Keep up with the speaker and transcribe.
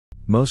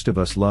Most of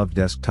us love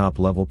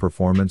desktop-level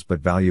performance but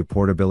value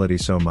portability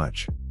so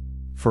much.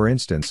 For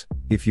instance,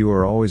 if you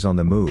are always on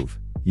the move,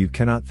 you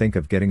cannot think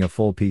of getting a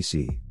full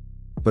PC.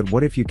 But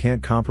what if you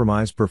can't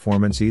compromise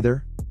performance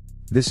either?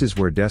 This is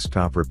where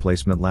desktop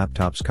replacement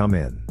laptops come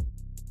in.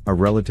 A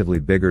relatively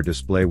bigger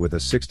display with a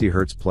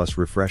 60Hz plus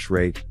refresh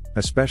rate,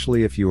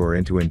 especially if you are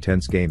into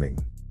intense gaming.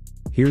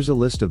 Here's a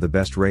list of the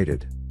best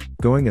rated.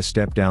 Going a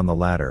step down the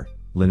ladder,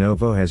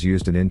 Lenovo has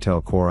used an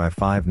Intel Core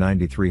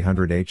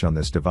i5-9300H on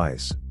this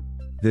device.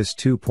 This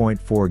 2.4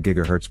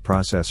 GHz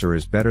processor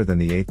is better than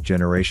the 8th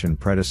generation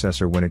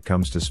predecessor when it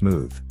comes to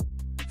smooth.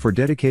 For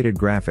dedicated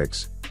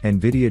graphics,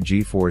 NVIDIA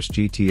GeForce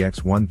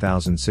GTX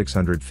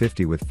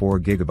 1650 with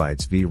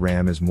 4GB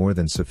VRAM is more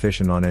than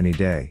sufficient on any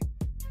day.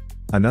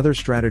 Another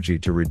strategy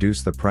to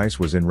reduce the price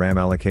was in RAM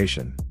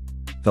allocation.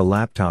 The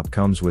laptop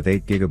comes with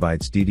 8GB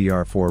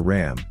DDR4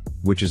 RAM,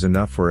 which is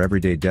enough for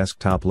everyday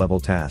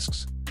desktop-level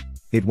tasks.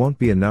 It won't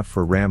be enough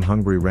for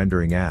RAM-hungry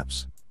rendering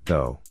apps,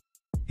 though.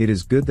 It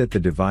is good that the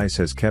device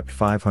has kept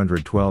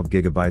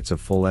 512GB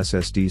of full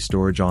SSD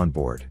storage on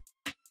board.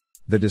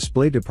 The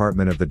display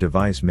department of the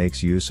device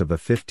makes use of a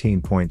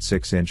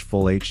 15.6-inch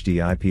Full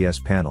HD IPS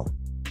panel.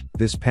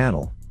 This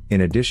panel,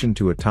 in addition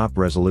to a top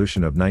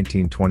resolution of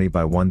 1920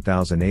 by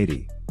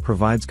 1080,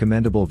 provides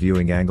commendable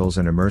viewing angles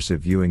and immersive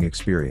viewing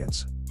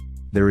experience.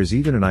 There is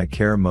even an eye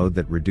care mode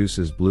that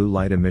reduces blue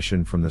light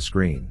emission from the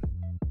screen.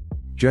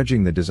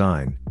 Judging the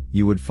design,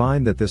 you would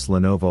find that this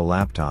Lenovo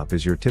laptop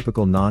is your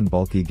typical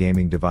non-bulky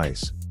gaming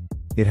device.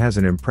 It has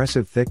an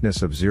impressive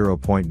thickness of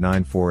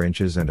 0.94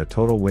 inches and a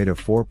total weight of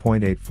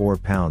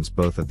 4.84 pounds.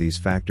 Both of these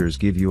factors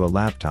give you a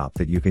laptop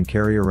that you can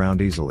carry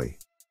around easily.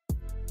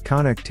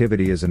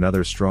 Connectivity is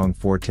another strong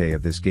forte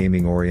of this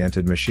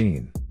gaming-oriented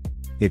machine.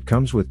 It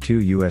comes with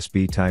 2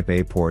 USB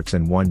Type-A ports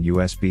and 1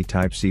 USB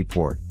Type-C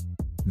port.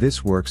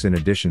 This works in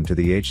addition to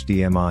the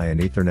HDMI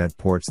and Ethernet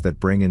ports that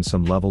bring in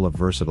some level of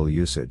versatile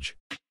usage.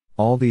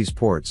 All these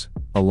ports,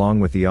 along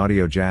with the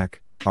audio jack,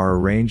 are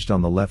arranged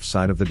on the left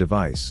side of the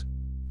device.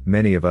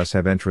 Many of us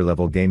have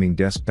entry-level gaming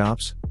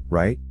desktops,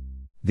 right?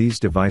 These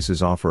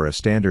devices offer a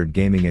standard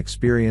gaming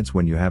experience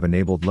when you have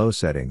enabled low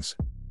settings.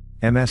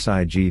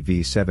 MSI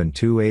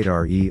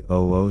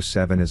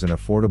GV728RE007 is an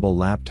affordable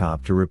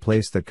laptop to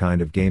replace the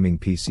kind of gaming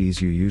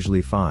PCs you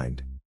usually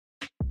find.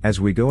 As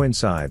we go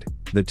inside,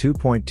 the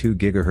 2.2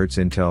 GHz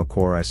Intel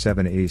Core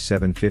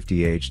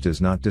i7-8750H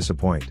does not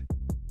disappoint.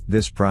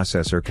 This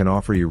processor can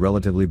offer you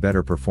relatively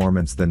better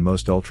performance than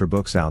most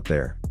ultrabooks out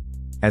there.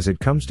 As it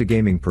comes to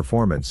gaming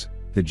performance,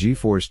 the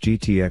GeForce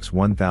GTX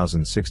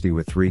 1060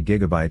 with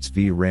 3GB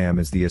VRAM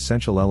is the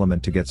essential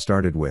element to get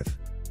started with.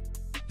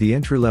 The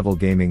entry-level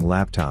gaming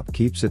laptop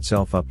keeps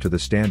itself up to the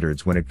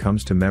standards when it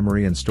comes to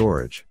memory and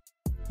storage.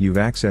 You've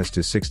access to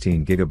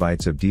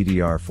 16GB of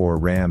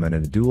DDR4 RAM and a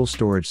dual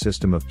storage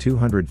system of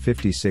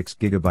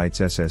 256GB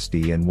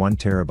SSD and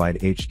 1TB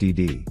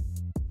HDD.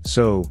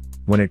 So,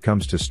 when it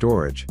comes to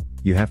storage,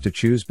 you have to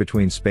choose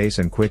between space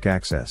and quick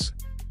access.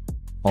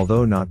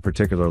 Although not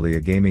particularly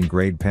a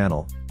gaming-grade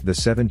panel, the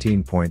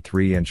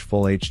 17.3-inch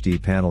Full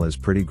HD panel is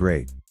pretty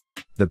great.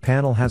 The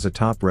panel has a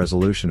top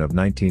resolution of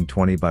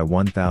 1920 by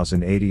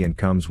 1080 and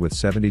comes with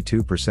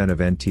 72% of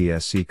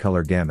NTSC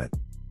color gamut.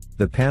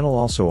 The panel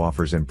also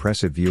offers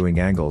impressive viewing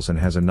angles and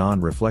has a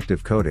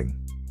non-reflective coating.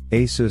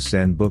 Asus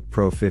ZenBook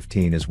Pro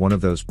 15 is one of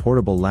those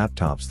portable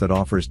laptops that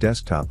offers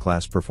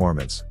desktop-class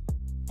performance.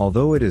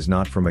 Although it is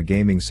not from a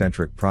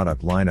gaming-centric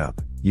product lineup,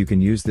 you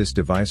can use this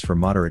device for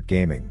moderate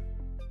gaming.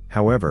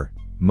 However,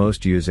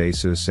 most use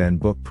Asus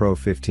ZenBook Pro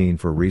 15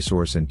 for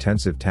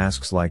resource-intensive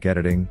tasks like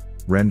editing,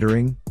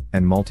 rendering,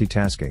 and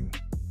multitasking.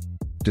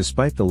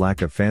 Despite the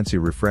lack of fancy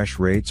refresh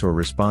rates or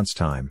response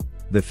time,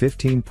 the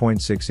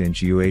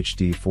 15.6-inch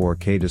UHD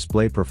 4K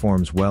display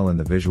performs well in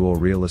the visual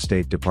real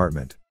estate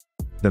department.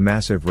 The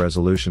massive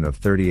resolution of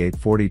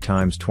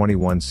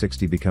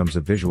 3840x2160 becomes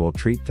a visual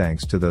treat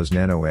thanks to those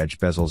nano-edge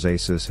bezels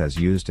Asus has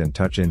used and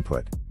touch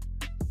input.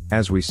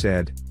 As we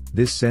said,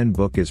 this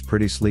ZenBook is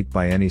pretty sleek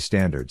by any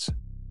standards.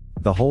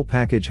 The whole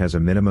package has a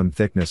minimum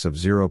thickness of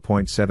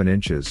 0.7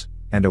 inches,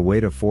 and a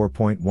weight of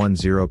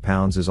 4.10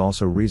 pounds is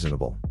also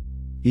reasonable.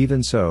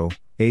 Even so,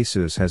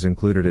 Asus has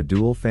included a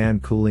dual fan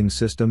cooling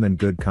system and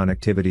good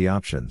connectivity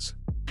options.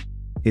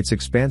 Its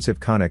expansive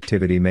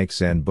connectivity makes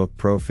ZenBook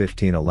Pro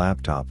 15 a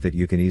laptop that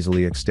you can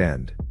easily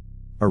extend.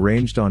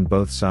 Arranged on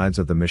both sides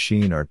of the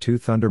machine are 2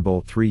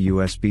 Thunderbolt 3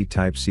 USB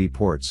Type-C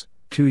ports,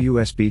 2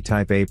 USB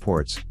Type-A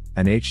ports,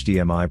 an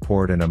HDMI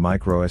port and a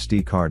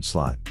microSD card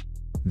slot.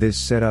 This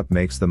setup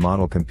makes the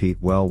model compete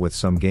well with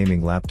some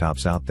gaming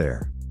laptops out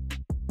there.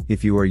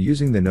 If you are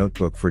using the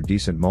notebook for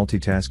decent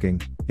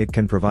multitasking, it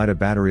can provide a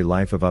battery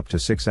life of up to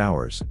 6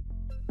 hours.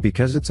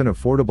 Because it's an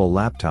affordable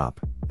laptop,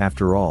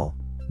 after all,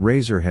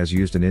 Razer has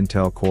used an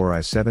Intel Core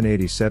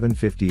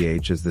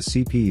i7-8750H as the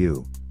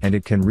CPU, and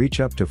it can reach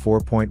up to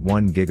 4.1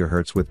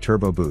 GHz with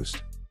Turbo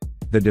Boost.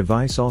 The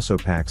device also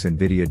packs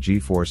NVIDIA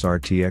GeForce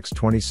RTX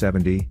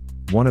 2070,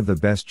 one of the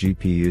best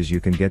GPUs you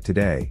can get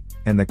today,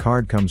 and the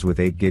card comes with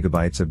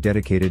 8GB of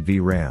dedicated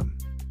VRAM.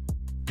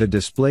 The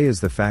display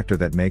is the factor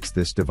that makes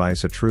this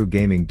device a true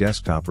gaming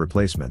desktop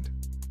replacement.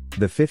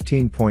 The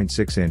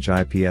 15.6-inch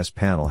IPS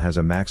panel has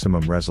a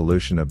maximum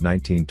resolution of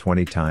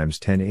 1920 x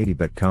 1080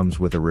 but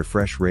comes with a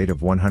refresh rate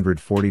of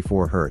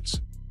 144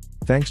 Hz.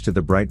 Thanks to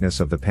the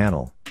brightness of the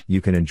panel, you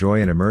can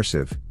enjoy an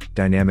immersive,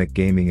 dynamic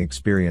gaming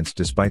experience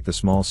despite the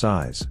small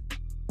size.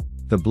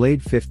 The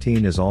Blade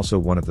 15 is also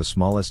one of the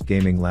smallest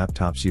gaming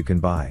laptops you can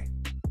buy.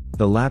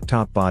 The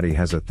laptop body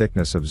has a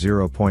thickness of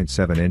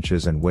 0.7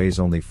 inches and weighs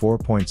only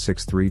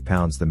 4.63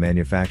 pounds. The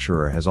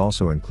manufacturer has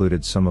also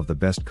included some of the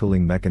best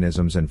cooling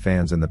mechanisms and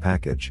fans in the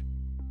package.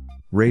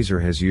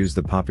 Razer has used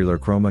the popular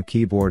Chroma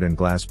keyboard and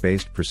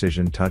glass-based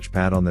precision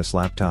touchpad on this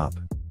laptop.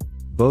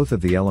 Both of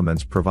the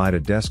elements provide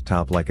a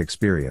desktop-like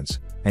experience,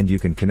 and you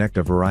can connect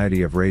a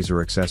variety of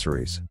Razer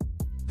accessories.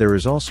 There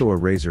is also a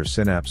Razer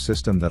Synapse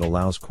system that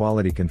allows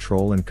quality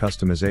control and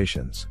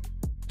customizations.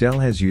 Dell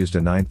has used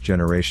a 9th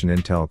generation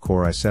Intel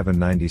Core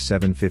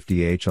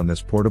i7-9750H on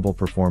this portable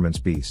performance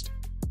beast.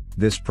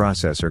 This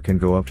processor can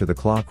go up to the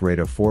clock rate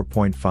of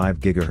 4.5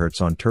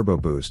 GHz on Turbo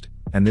Boost,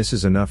 and this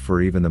is enough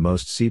for even the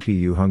most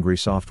CPU-hungry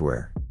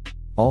software.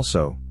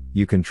 Also,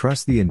 you can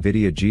trust the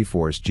NVIDIA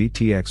GeForce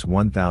GTX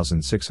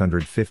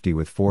 1650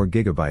 with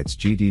 4GB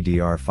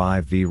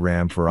GDDR5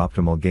 VRAM for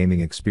optimal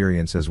gaming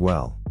experience as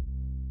well.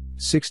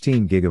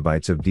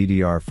 16GB of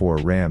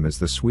DDR4 RAM is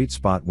the sweet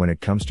spot when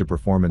it comes to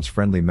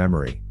performance-friendly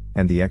memory,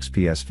 and the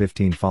XPS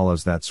 15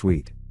 follows that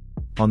suite.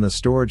 On the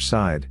storage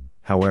side,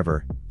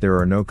 however, there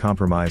are no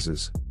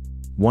compromises.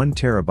 1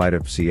 TB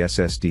of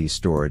SSD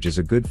storage is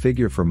a good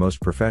figure for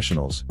most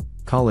professionals,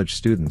 college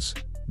students,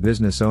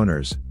 business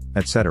owners,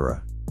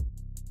 etc.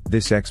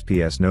 This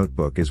XPS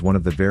notebook is one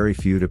of the very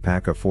few to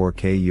pack a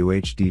 4K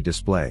UHD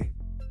display.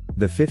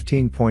 The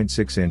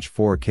 15.6-inch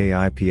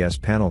 4K IPS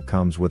panel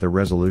comes with a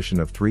resolution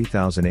of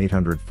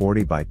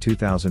 3840 by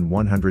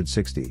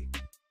 2160.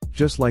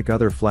 Just like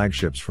other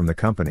flagships from the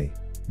company,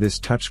 this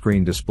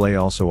touchscreen display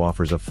also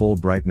offers a full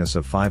brightness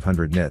of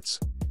 500 nits.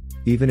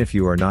 Even if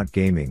you are not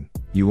gaming,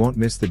 you won't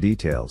miss the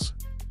details.